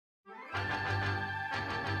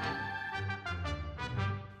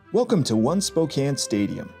Welcome to ONE Spokane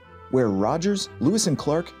Stadium, where Rogers, Lewis and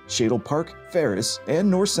Clark, Shadle Park, Ferris,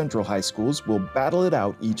 and North Central High Schools will battle it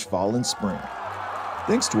out each fall and spring.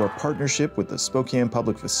 Thanks to our partnership with the Spokane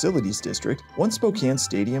Public Facilities District, ONE Spokane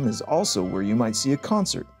Stadium is also where you might see a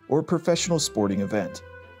concert or a professional sporting event.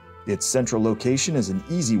 Its central location is an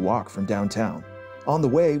easy walk from downtown. On the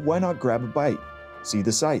way, why not grab a bite, see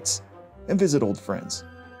the sights, and visit old friends?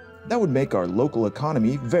 That would make our local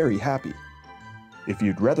economy very happy. If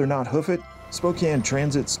you'd rather not hoof it, Spokane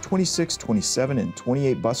Transit's 26, 27, and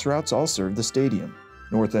 28 bus routes all serve the stadium.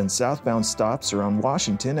 North and southbound stops are on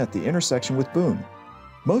Washington at the intersection with Boone.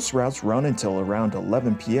 Most routes run until around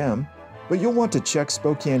 11 p.m., but you'll want to check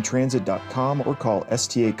SpokaneTransit.com or call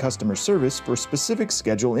STA customer service for specific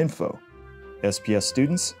schedule info. SPS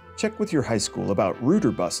students, check with your high school about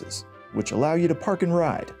router buses, which allow you to park and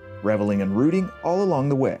ride, reveling and rooting all along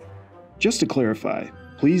the way. Just to clarify,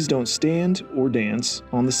 please don't stand or dance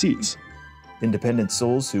on the seats. Independent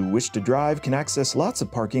souls who wish to drive can access lots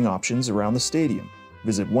of parking options around the stadium.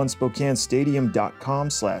 Visit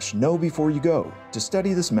onespokanestadium.com/know-before-you-go to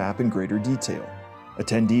study this map in greater detail.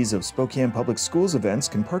 Attendees of Spokane Public Schools events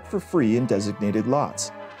can park for free in designated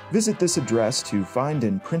lots. Visit this address to find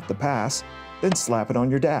and print the pass, then slap it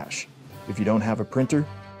on your dash. If you don't have a printer,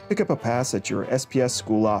 pick up a pass at your SPS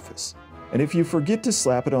school office. And if you forget to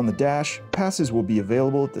slap it on the dash, passes will be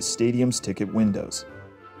available at the stadium's ticket windows.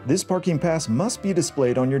 This parking pass must be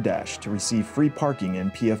displayed on your dash to receive free parking in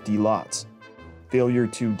PFD lots. Failure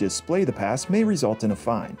to display the pass may result in a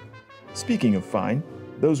fine. Speaking of fine,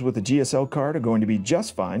 those with a GSL card are going to be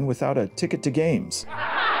just fine without a ticket to games.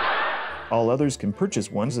 All others can purchase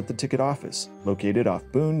ones at the ticket office, located off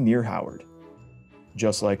Boone near Howard.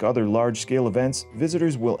 Just like other large-scale events,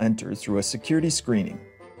 visitors will enter through a security screening.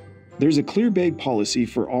 There's a clear bag policy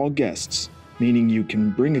for all guests, meaning you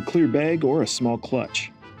can bring a clear bag or a small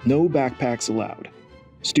clutch. No backpacks allowed.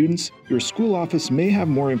 Students, your school office may have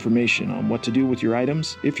more information on what to do with your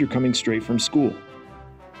items if you're coming straight from school.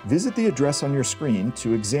 Visit the address on your screen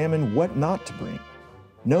to examine what not to bring.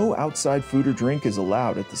 No outside food or drink is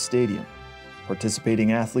allowed at the stadium.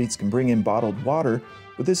 Participating athletes can bring in bottled water,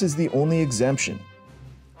 but this is the only exemption.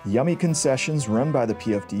 Yummy concessions run by the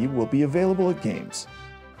PFD will be available at games.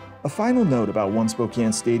 A final note about ONE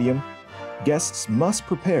Spokane Stadium: guests must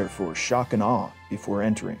prepare for shock and awe before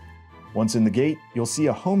entering. Once in the gate, you'll see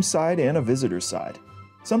a home side and a visitor side.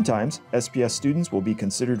 Sometimes, SPS students will be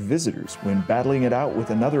considered visitors when battling it out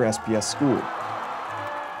with another SPS school.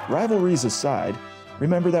 Rivalries aside,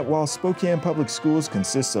 remember that while Spokane Public Schools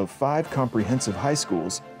consists of 5 comprehensive high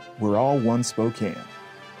schools, we're all ONE Spokane,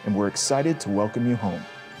 and we're excited to welcome you home.